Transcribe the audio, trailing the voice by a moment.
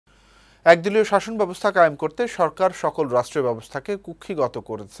একদলীয় শাসন ব্যবস্থা কায়েম করতে সরকার সকল রাষ্ট্রীয় ব্যবস্থাকে কুক্ষিগত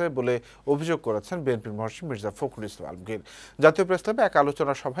করেছে বলে অভিযোগ করেছেন বিএনপির মহাসচিব মির্জা ফখরুল ইসলাম আলমগীর। জাতীয় প্রেসক্লাবে এক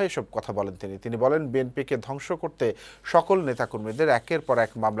আলোচনা সভায় এসব কথা বলেন তিনি বলেন, বিএনপিকে ধ্বংস করতে সকল নেতাকর্মীদের একের পর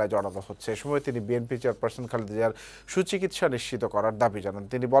এক মামলায় জড়ানো হচ্ছে। এ সময় তিনি বিএনপি চেয়ারপারসন খালেদা জিয়ার সুচিকিৎসা নিশ্চিত করার দাবি জানান।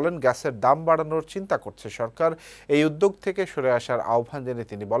 তিনি বলেন, গ্যাসের দাম বাড়ানোর চিন্তা করছে সরকার। এই উদ্যোগ থেকে সরে আসার আহ্বান জেনে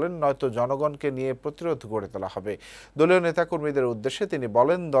তিনি বলেন, নয়তো জনগণকে নিয়ে প্রতিরোধ গড়ে তোলা হবে। দলীয় নেতাকর্মীদের উদ্দেশ্যে তিনি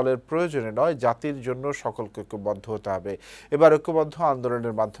বলেন, দলের প্রয়োজনে নয়, জাতির জন্য সকলকে ঐক্যবদ্ধ হতে হবে। এবার ঐক্যবদ্ধ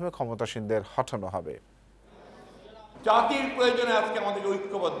আন্দোলনের মাধ্যমে ক্ষমতাসীনদের হটানো হবে। জাতির প্রয়োজনে আজকে আমাদেরকে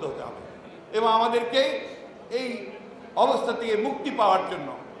ঐক্যবদ্ধ হতে হবে এবং আমাদেরকে এই অবস্থা থেকে মুক্তি পাওয়ার জন্য,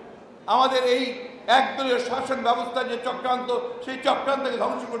 আমাদের এই একদলীয় শাসন ব্যবস্থা যে চক্রান্ত, সেই চক্রান্তকে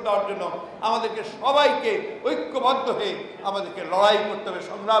ধ্বংস করে দেওয়ার জন্য আমাদেরকে সবাইকে ঐক্যবদ্ধ হয়ে আমাদেরকে লড়াই করতে হবে,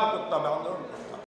 সংগ্রাম করতে হবে, আন্দোলন করতে হবে।